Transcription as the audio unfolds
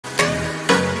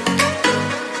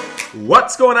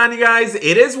What's going on, you guys?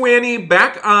 It is Wanny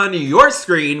back on your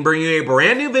screen, bringing you a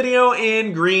brand new video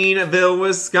in Greenville,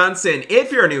 Wisconsin.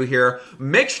 If you're new here,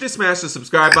 make sure to smash the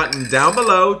subscribe button down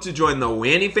below to join the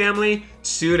Wanny family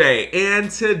today. And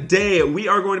today we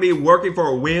are going to be working for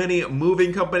a Wanny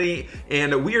moving company,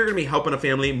 and we are going to be helping a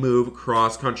family move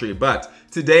cross country. But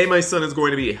today my son is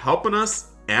going to be helping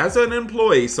us as an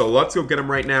employee, so let's go get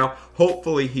him right now.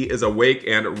 Hopefully he is awake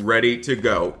and ready to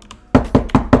go.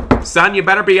 Son, you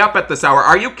better be up at this hour.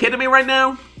 Are you kidding me right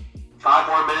now? 5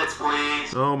 more minutes,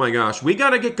 please. Oh my gosh, we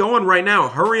gotta get going right now.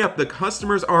 Hurry up, the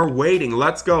customers are waiting.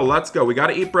 Let's go, let's go. We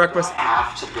gotta eat breakfast. I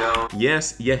have to go.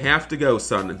 Yes, you have to go,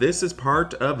 son. This is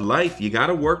part of life. You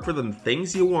gotta work for the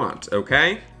things you want,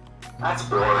 okay? That's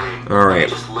boring. All right.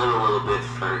 Just live a little bit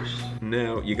first.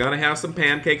 No, you gotta have some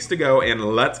pancakes to go, and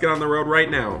let's get on the road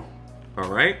right now. All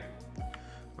right?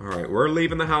 All right, we're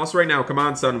leaving the house right now. Come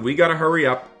on, son. We gotta hurry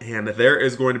up, and there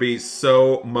is going to be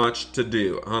so much to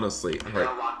do, honestly. All right.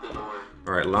 Lock the door.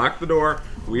 All right, lock the door.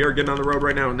 We are getting on the road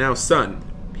right now. Now, son,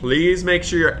 please make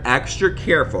sure you're extra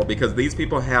careful because these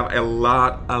people have a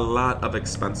lot of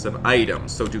expensive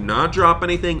items. So do not drop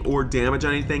anything or damage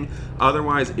anything.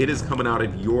 Otherwise, it is coming out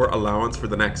of your allowance for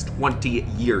the next 20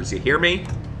 years. You hear me?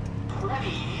 20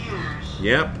 years?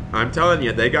 Yep, I'm telling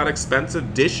you, they got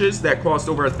expensive dishes that cost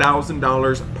over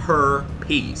 $1,000 per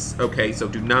piece. Okay, so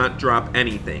do not drop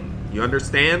anything. You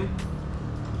understand?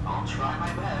 I'll try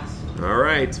my best. All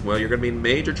right, well, you're going to be in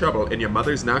major trouble, and your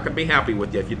mother's not going to be happy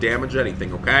with you if you damage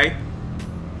anything, okay?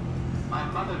 My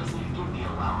mother doesn't even give me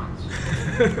allowance.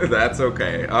 That's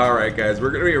okay. All right, guys,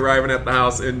 we're going to be arriving at the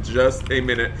house in just a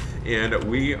minute, and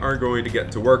we are going to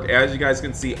get to work. As you guys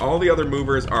can see, all the other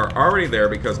movers are already there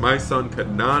because my son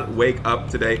could not wake up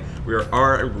today. We are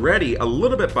already a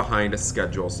little bit behind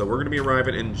schedule, so we're going to be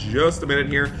arriving in just a minute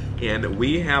here, and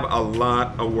we have a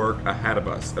lot of work ahead of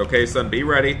us. Okay, son, be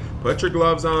ready. Put your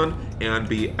gloves on and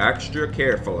be extra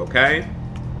careful, okay?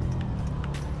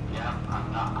 Yeah,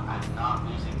 I'm not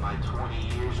losing my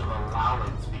 20 years of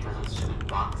allowance because of stupid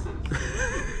boxes.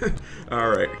 All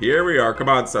right, here we are. Come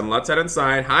on, son. Let's head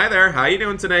inside. Hi there. How you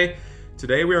doing today?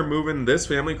 Today we are moving this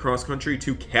family cross country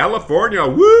to California.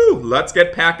 Woo! Let's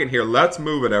get packing here. Let's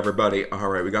move it, everybody. All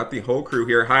right, we got the whole crew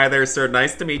here. Hi there, sir.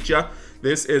 Nice to meet you.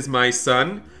 This is my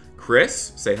son,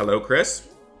 Chris. Say hello, Chris.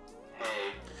 Hey,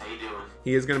 how you doing?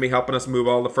 He is going to be helping us move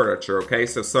all the furniture, okay?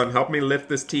 So, son, help me lift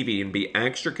this TV and be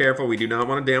extra careful. We do not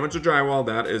want to damage the drywall.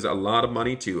 That is a lot of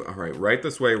money, too. All right, right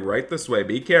this way, right this way.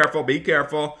 Be careful, be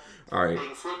careful. All right.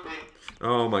 Slipping.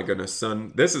 Oh, my goodness,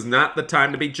 son. This is not the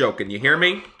time to be joking. You hear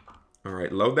me? All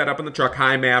right, load that up in the truck.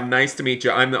 Hi, ma'am. Nice to meet you.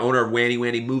 I'm the owner of Wanny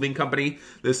Moving Company.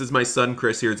 This is my son,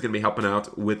 Chris, here. He's going to be helping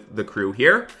out with the crew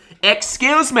here.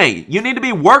 Excuse me. You need to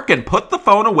be working. Put the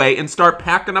phone away and start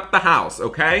packing up the house,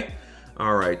 okay?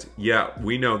 All right. Yeah,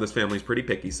 we know this family's pretty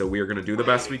picky, so we are going to do the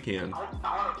best we can. I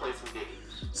want to play some games.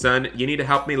 Son, you need to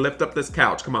help me lift up this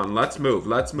couch. Come on, let's move.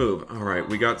 Let's move. All right,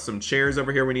 we got some chairs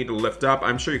over here we need to lift up.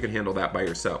 I'm sure you can handle that by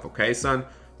yourself, okay, son?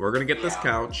 We're going to get this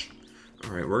couch.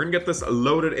 All right, we're going to get this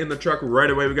loaded in the truck right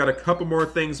away. We got a couple more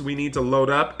things we need to load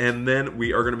up, and then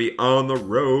we are going to be on the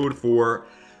road for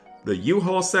the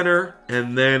U-Haul Center,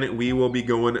 and then we will be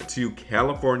going to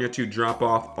California to drop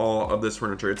off all of this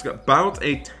furniture. It's about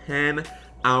a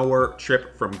 10-hour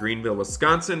trip from Greenville,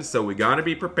 Wisconsin, so we got to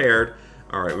be prepared.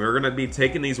 All right, we're going to be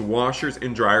taking these washers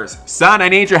and dryers. Son, I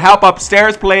need your help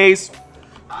upstairs, please.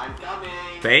 I'm coming.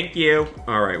 Thank you.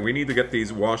 All right, we need to get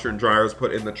these washer and dryers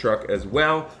put in the truck as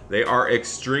well. They are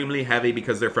extremely heavy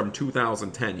because they're from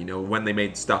 2010, you know, when they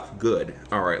made stuff good.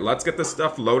 All right, let's get this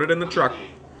stuff loaded in the truck.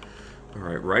 All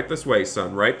right, right this way,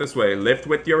 son, right this way. Lift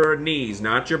with your knees,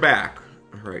 not your back.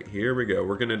 All right, here we go.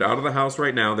 We're getting out of the house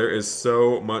right now. There is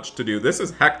so much to do. This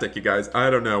is hectic, you guys. I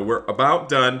don't know. We're about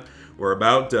done. We're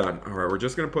about done. All right, we're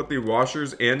just going to put the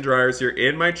washers and dryers here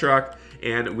in my truck,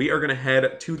 and we are going to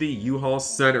head to the U-Haul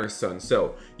Center, son.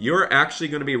 So you're actually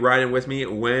going to be riding with me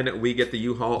when we get the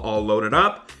U-Haul all loaded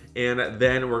up, and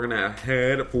then we're going to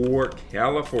head for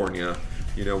California.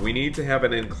 You know, we need to have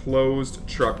an enclosed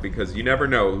truck because you never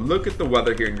know. Look at the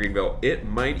weather here in Greenville. It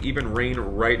might even rain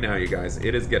right now, you guys.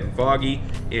 It is getting foggy,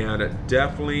 and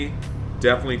definitely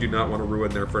do not want to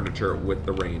ruin their furniture with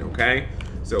the rain, okay?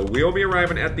 So we'll be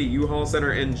arriving at the U-Haul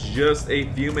Center in just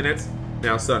a few minutes.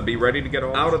 Now, son, be ready to get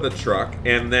out of the truck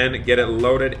and then get it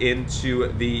loaded into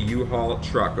the U-Haul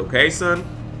truck, okay, son?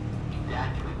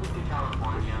 Dad, can we move to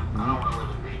California? I don't want to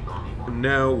live in Greenville anymore.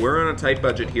 No, we're on a tight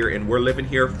budget here, and we're living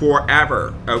here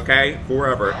forever, okay?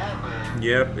 Forever.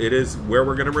 Yep, it is where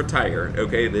we're going to retire,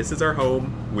 okay? This is our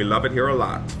home. We love it here a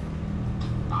lot.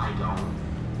 I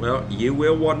don't. Well, you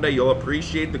will one day. You'll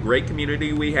appreciate the great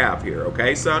community we have here,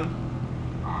 okay, son?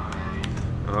 Alright.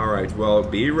 Alright, well,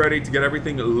 be ready to get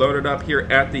everything loaded up here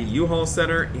at the U-Haul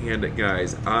Center. And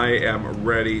guys, I am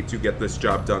ready to get this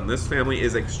job done. This family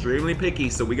is extremely picky,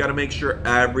 so we got to make sure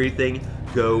everything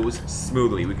goes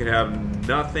smoothly. We can have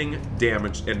nothing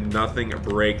damaged and nothing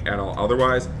break at all.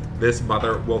 Otherwise, this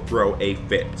mother will throw a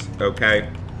fit, okay?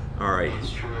 Alright.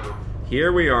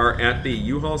 Here we are at the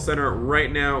U-Haul Center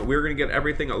right now. We're going to get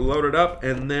everything loaded up,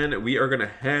 and then we are going to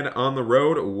head on the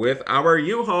road with our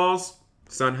U-Hauls.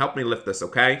 Son, help me lift this,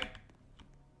 okay?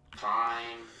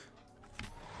 Fine.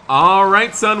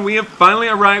 Alright, son, we have finally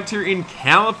arrived here in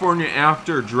California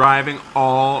after driving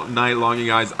all night long, you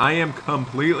guys. I am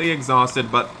completely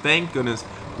exhausted, but thank goodness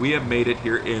we have made it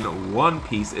here in one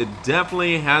piece. It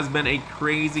definitely has been a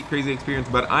crazy, crazy experience,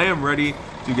 but I am ready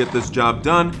to get this job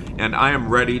done, and I am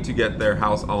ready to get their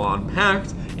house all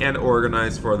unpacked and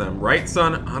organized for them. Right,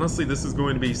 son? Honestly, this is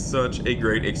going to be such a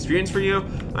great experience for you.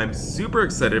 I'm super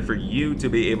excited for you to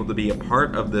be able to be a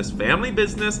part of this family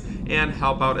business and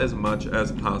help out as much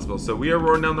as possible. So we are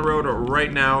rolling down the road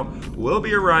right now. We'll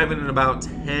be arriving in about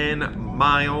 10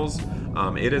 miles.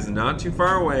 It is not too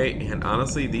far away, and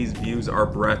honestly, these views are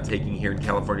breathtaking here in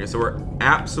California. So we're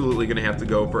absolutely going to have to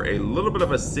go for a little bit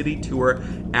of a city tour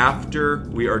after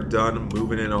we are done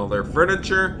moving in all their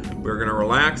furniture. We're going to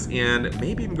relax and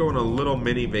maybe even go on a little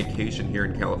mini vacation here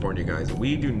in California, guys.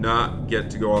 We do not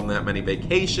get to go on that many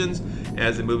vacations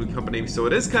as a moving company, so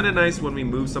it is kind of nice when we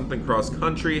move something cross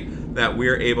country that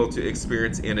we're able to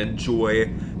experience and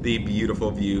enjoy the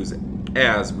beautiful views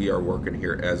as we are working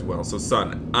here as well. So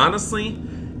son, honestly,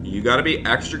 you got to be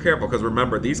extra careful, because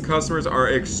remember, these customers are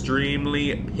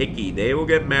extremely picky. They will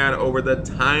get mad over the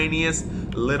tiniest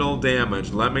little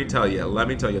damage. Let me tell you,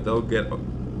 they'll get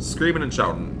screaming and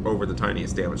shouting over the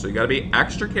tiniest damage. So you got to be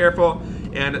extra careful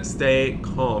and stay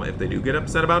calm. If they do get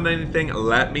upset about anything,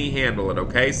 let me handle it,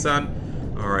 okay, son?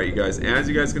 Alright, you guys, as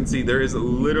you guys can see, there is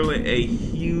literally a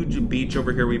huge beach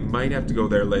over here. We might have to go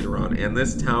there later on. And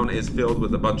this town is filled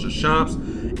with a bunch of shops,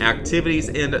 activities,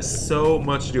 and so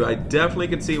much to do. I definitely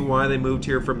can see why they moved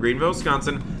here from Greenville,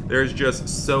 Wisconsin. There's just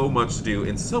so much to do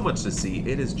and so much to see.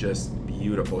 It is just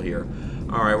beautiful here.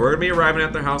 Alright, we're going to be arriving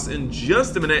at their house in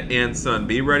just a minute. And son,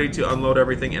 be ready to unload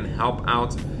everything and help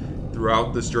out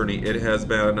throughout this journey. It has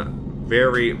been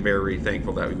very, very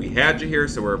thankful that we had you here,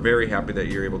 so we're very happy that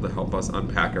you're able to help us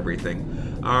unpack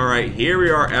everything. Alright, here we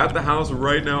are at the house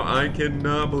right now. I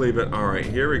cannot believe it. Alright,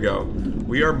 here we go.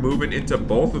 We are moving into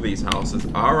both of these houses.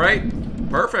 Alright,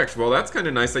 perfect. Well, that's kind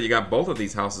of nice that you got both of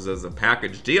these houses as a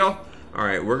package deal.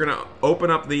 Alright, we're going to open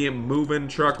up the move-in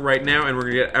truck right now, and we're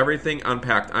going to get everything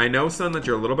unpacked. I know, son, that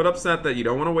you're a little bit upset that you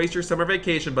don't want to waste your summer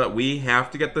vacation, but we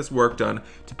have to get this work done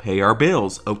to pay our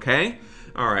bills, okay?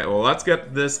 Alright, well, let's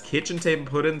get this kitchen table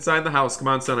put inside the house. Come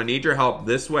on, son, I need your help.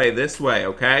 This way,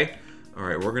 okay?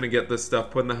 Alright, we're going to get this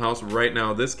stuff put in the house right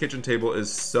now. This kitchen table is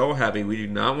so heavy. We do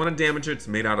not want to damage it. It's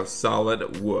made out of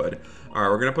solid wood. Alright,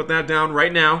 we're going to put that down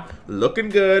right now. Looking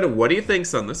good. What do you think,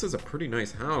 son? This is a pretty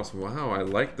nice house. Wow, I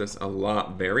like this a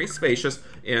lot. Very spacious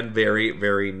and very,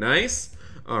 very nice.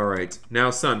 Alright,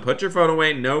 now, son, put your phone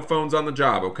away. No phones on the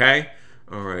job, okay?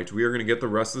 Alright, we are going to get the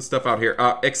rest of the stuff out here.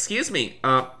 Excuse me.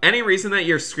 Any reason that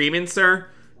you're screaming, sir?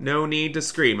 No need to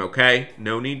scream, okay?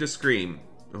 No need to scream.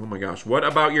 Oh my gosh. What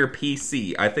about your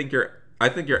PC? I think you're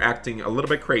acting a little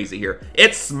bit crazy here.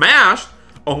 It's smashed!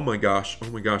 Oh my gosh. Oh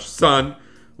my gosh. Son,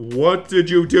 what did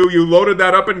you do? You loaded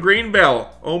that up in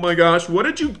Greenville. Oh my gosh. What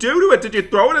did you do to it? Did you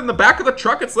throw it in the back of the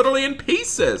truck? It's literally in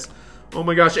pieces. Oh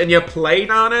my gosh. And you played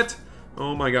on it?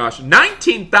 Oh my gosh,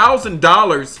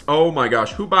 $19,000. Oh my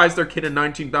gosh, who buys their kid a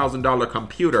 $19,000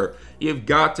 computer? You've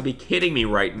got to be kidding me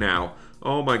right now.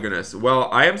 Oh my goodness. Well,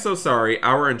 I am so sorry.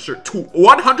 Our insurance,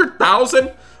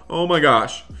 $100,000? Oh my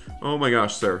gosh. Oh my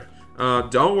gosh, sir.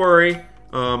 Don't worry.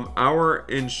 Our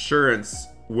insurance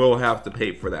will have to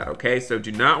pay for that, okay? So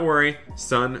do not worry,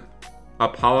 son.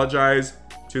 Apologize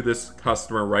to this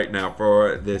customer right now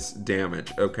for this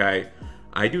damage, okay?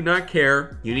 I do not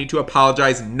care. You need to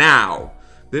apologize now.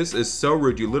 This is so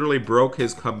rude. You literally broke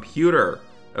his computer.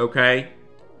 Okay?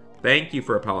 Thank you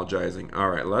for apologizing.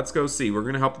 Alright, let's go see. We're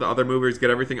going to help the other movers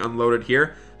get everything unloaded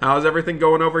here. How's everything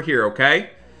going over here, okay?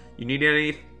 You need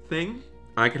anything?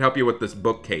 I can help you with this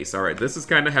bookcase. Alright, this is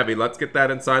kind of heavy. Let's get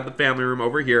that inside the family room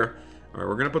over here. Alright,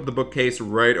 we're going to put the bookcase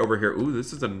right over here. Ooh,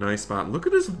 this is a nice spot. Look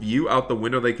at this view out the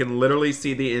window. They can literally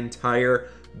see the entire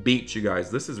beach, you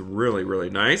guys. This is really, really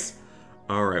nice.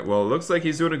 Alright, well, it looks like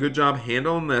he's doing a good job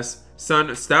handling this.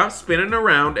 Son, stop spinning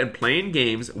around and playing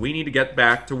games. We need to get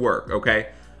back to work,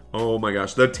 okay? Oh my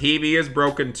gosh, the TV is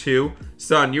broken too.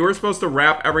 Son, you were supposed to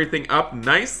wrap everything up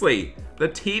nicely. The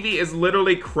TV is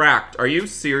literally cracked. Are you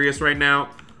serious right now?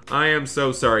 I am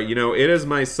so sorry. You know, it is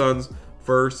my son's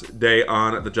first day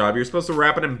on the job. You're supposed to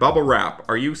wrap it in bubble wrap.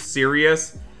 Are you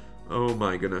serious? Oh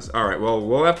my goodness. All right, well,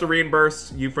 we'll have to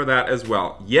reimburse you for that as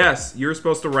well. Yes, you're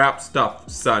supposed to wrap stuff,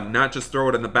 son, not just throw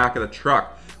it in the back of the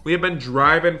truck. We have been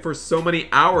driving for so many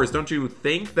hours. Don't you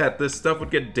think that this stuff would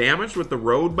get damaged with the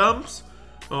road bumps?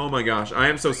 Oh my gosh, I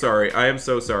am so sorry. I am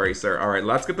so sorry, sir. All right,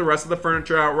 let's get the rest of the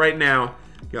furniture out right now.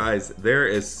 Guys, there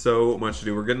is so much to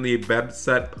do. We're getting the bed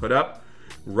set put up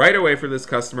right away for this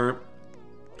customer.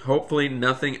 Hopefully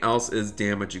nothing else is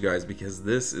damaged, you guys, because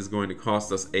this is going to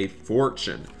cost us a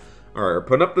fortune. All right, we're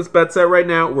putting up this bed set right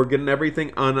now. We're getting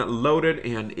everything unloaded,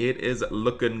 and it is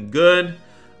looking good.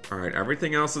 All right,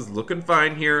 everything else is looking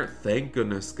fine here. Thank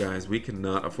goodness, guys. We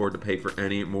cannot afford to pay for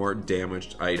any more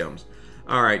damaged items.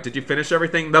 All right, did you finish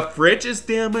everything? The fridge is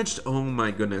damaged? Oh,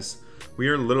 my goodness. We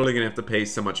are literally going to have to pay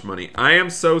so much money. I am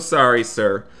so sorry,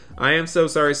 sir. I am so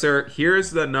sorry, sir.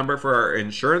 Here's the number for our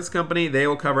insurance company. They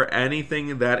will cover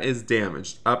anything that is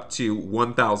damaged, up to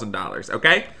 $1,000,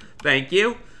 okay? Thank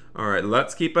you. All right,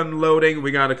 let's keep unloading.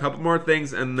 We got a couple more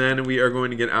things, and then we are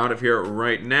going to get out of here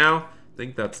right now. I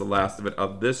think that's the last of it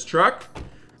of this truck.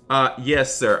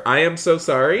 Yes, sir. I am so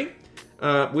sorry.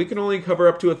 We can only cover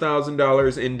up to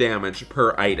 $1,000 in damage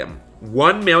per item.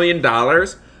 $1 million?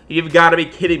 You've got to be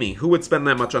kidding me. Who would spend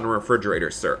that much on a refrigerator,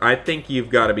 sir? I think you've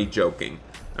got to be joking.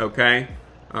 Okay?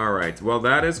 All right. Well,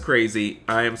 that is crazy.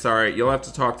 I am sorry. You'll have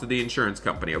to talk to the insurance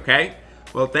company, okay?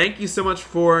 Well, thank you so much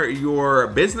for your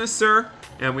business, sir.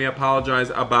 And we apologize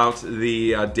about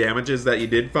the damages that you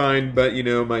did find. But, you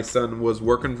know, my son was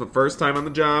working for the first time on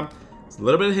the job. It's a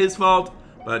little bit his fault.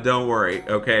 But don't worry,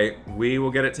 okay? We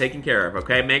will get it taken care of,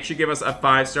 okay? Make sure you give us a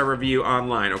 5-star review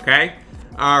online, okay?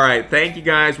 All right, thank you,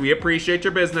 guys. We appreciate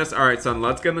your business. All right, son,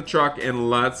 let's get in the truck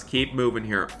and let's keep moving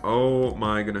here. Oh,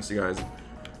 my goodness, you guys.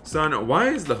 Son, why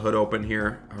is the hood open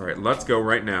here? All right, let's go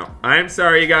right now. I'm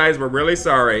sorry, you guys. We're really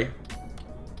sorry.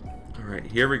 All right,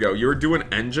 here we go. You were doing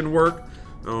engine work?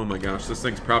 Oh, my gosh. This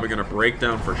thing's probably going to break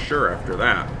down for sure after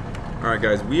that. All right,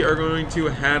 guys, we are going to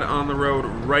head on the road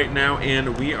right now,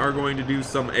 and we are going to do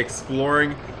some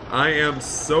exploring. I am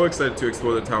so excited to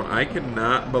explore the town. I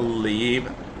cannot believe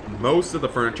most of the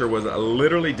furniture was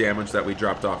literally damaged that we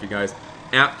dropped off, you guys.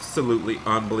 Absolutely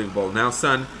unbelievable. Now,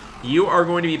 son, you are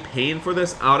going to be paying for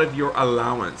this out of your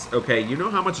allowance, okay? You know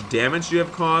how much damage you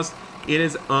have caused? It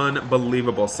is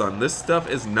unbelievable, son. This stuff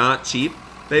is not cheap.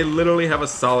 They literally have a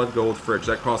solid gold fridge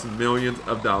that costs millions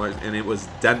of dollars, and it was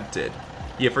dented.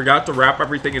 You forgot to wrap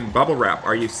everything in bubble wrap.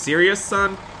 Are you serious,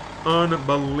 son?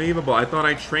 Unbelievable. I thought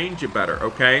I trained you better,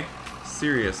 okay?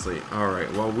 Seriously.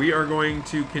 Alright, well, we are going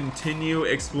to continue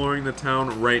exploring the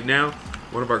town right now.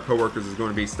 One of our coworkers is going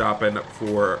to be stopping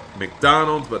for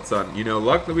McDonald's, but son, you know,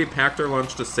 luckily we packed our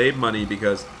lunch to save money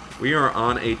because we are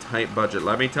on a tight budget.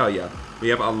 Let me tell you, we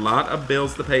have a lot of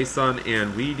bills to pay, son,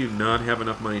 and we do not have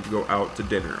enough money to go out to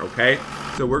dinner, okay?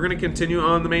 So we're going to continue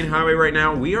on the main highway right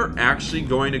now. We are actually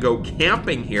going to go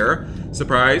camping here.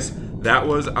 Surprise. That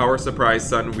was our surprise,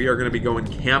 son. We are going to be going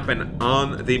camping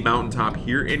on the mountaintop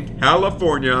here in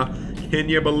California. Can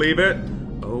you believe it?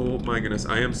 Oh my goodness,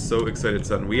 I am so excited,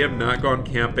 son. We have not gone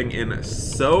camping in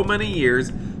so many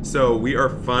years, so we are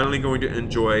finally going to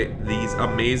enjoy these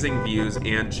amazing views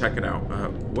and check it out.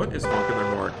 What is honking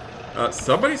their horn?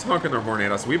 Somebody's honking their horn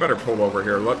at us. We better pull over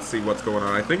here. Let's see what's going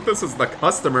on. I think this is the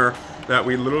customer that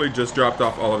we literally just dropped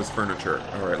off all of his furniture.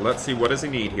 All right, let's see. What does he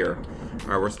need here? All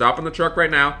right, we're stopping the truck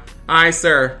right now. Hi,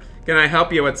 sir. Can I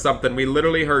help you with something? We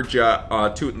literally heard you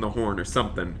tooting the horn or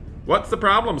something. What's the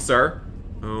problem, sir?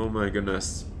 Oh, my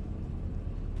goodness.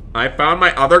 I found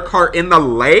my other car in the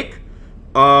lake?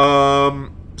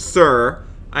 Sir,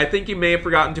 I think you may have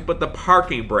forgotten to put the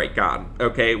parking brake on,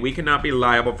 okay? We cannot be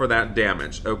liable for that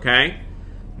damage, okay?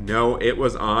 No, it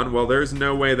was on. Well, there's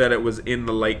no way that it was in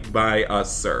the lake by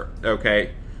us, sir,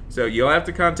 okay? So you'll have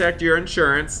to contact your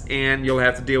insurance, and you'll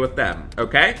have to deal with them,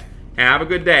 okay? Have a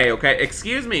good day, okay?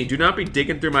 Excuse me, do not be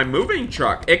digging through my moving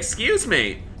truck. Excuse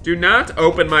me, do not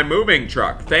open my moving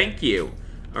truck. Thank you.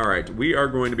 All right, we are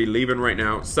going to be leaving right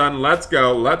now. Son, let's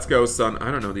go. Let's go, son.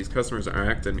 I don't know. These customers are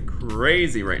acting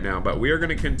crazy right now, but we are going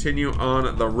to continue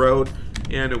on the road,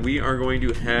 and we are going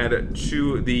to head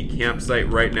to the campsite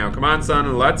right now. Come on,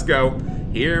 son. Let's go.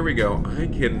 Here we go. I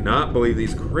cannot believe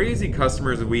these crazy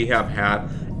customers we have had.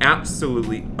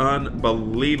 Absolutely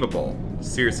unbelievable.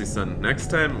 Seriously, son. Next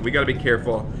time, we got to be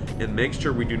careful and make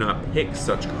sure we do not pick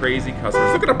such crazy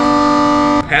customers. Look at him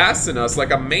passing us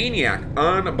like a maniac.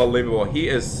 Unbelievable. He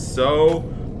is so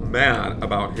mad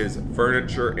about his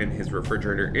furniture and his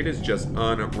refrigerator. It is just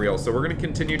unreal. So we're going to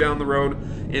continue down the road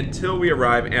until we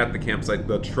arrive at the campsite.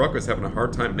 The truck is having a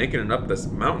hard time making it up this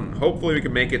mountain. Hopefully we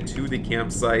can make it to the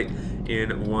campsite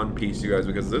in one piece, you guys,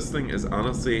 because this thing is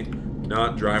honestly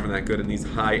not driving that good in these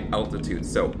high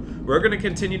altitudes. So we're going to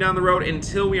continue down the road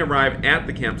until we arrive at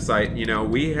the campsite. You know,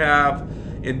 we have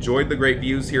enjoyed the great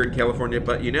views here in California,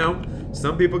 but you know,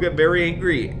 some people get very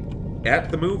angry at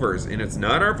the movers, and it's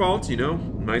not our fault. You know,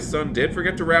 my son did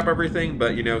forget to wrap everything,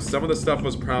 but you know, some of the stuff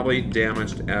was probably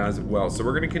damaged as well. So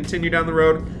we're going to continue down the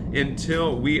road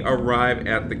until we arrive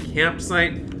at the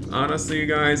campsite. Honestly, you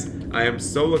guys, I am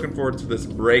so looking forward to this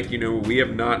break. You know, we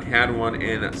have not had one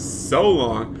in so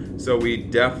long, so we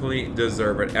definitely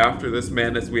deserve it. After this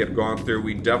madness we have gone through,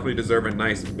 we definitely deserve a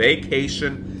nice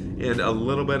vacation and a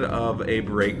little bit of a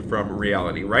break from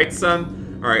reality. Right,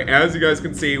 son? All right, as you guys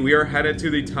can see, we are headed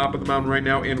to the top of the mountain right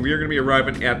now, and we are going to be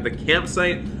arriving at the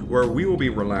campsite where we will be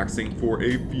relaxing for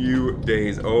a few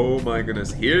days. Oh my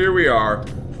goodness, here we are,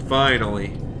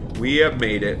 finally. We have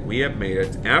made it. We have made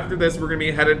it. After this, we're going to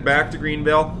be headed back to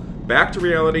Greenville, back to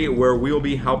reality, where we will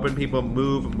be helping people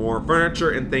move more furniture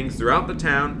and things throughout the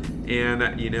town.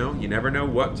 And, you know, you never know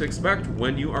what to expect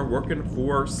when you are working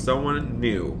for someone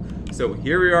new. So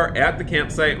here we are at the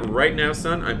campsite right now,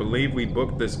 son. I believe we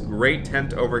booked this great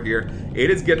tent over here. It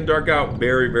is getting dark out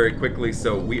very, very quickly,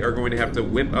 so we are going to have to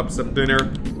whip up some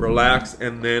dinner, relax,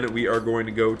 and then we are going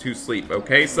to go to sleep.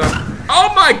 Okay, son?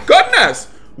 Oh my goodness!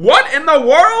 What in the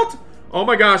world? Oh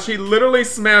my gosh, he literally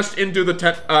smashed into the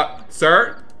tent.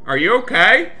 Sir, are you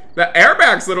okay? The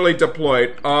airbag's literally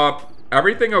deployed.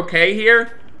 Everything okay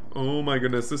here? Oh my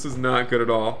goodness, this is not good at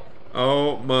all.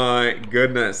 Oh my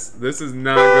goodness, this is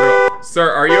not good at all. Sir,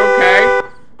 are you okay?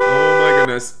 Oh my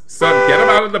goodness. Son, get him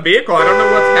out of the vehicle. I don't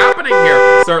know what's happening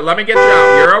here. Sir, let me get you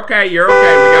out. You're okay, you're okay.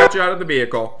 We got you out of the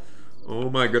vehicle. Oh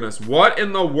my goodness, what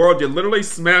in the world? You literally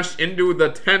smashed into the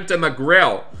tent and the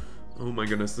grill. Oh my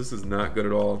goodness, this is not good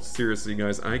at all. Seriously,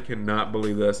 guys, I cannot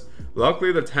believe this.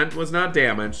 Luckily, the tent was not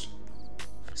damaged.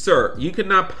 Sir, you could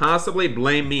not possibly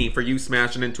blame me for you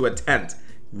smashing into a tent.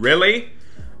 Really?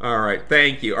 Alright,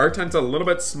 thank you. Our tent's a little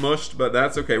bit smushed, but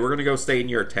that's okay. We're gonna go stay in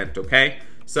your tent, okay?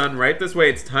 Son, right this way.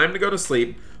 It's time to go to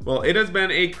sleep. Well, it has been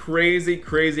a crazy,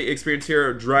 crazy experience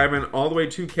here driving all the way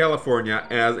to California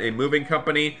as a moving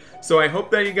company. So I hope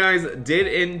that you guys did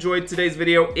enjoy today's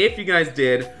video. If you guys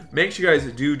did, make sure you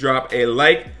guys do drop a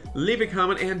like, leave a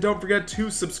comment, and don't forget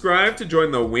to subscribe to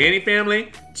join the Wanny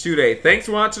family today. Thanks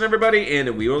for watching, everybody,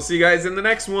 and we will see you guys in the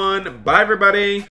next one. Bye, everybody.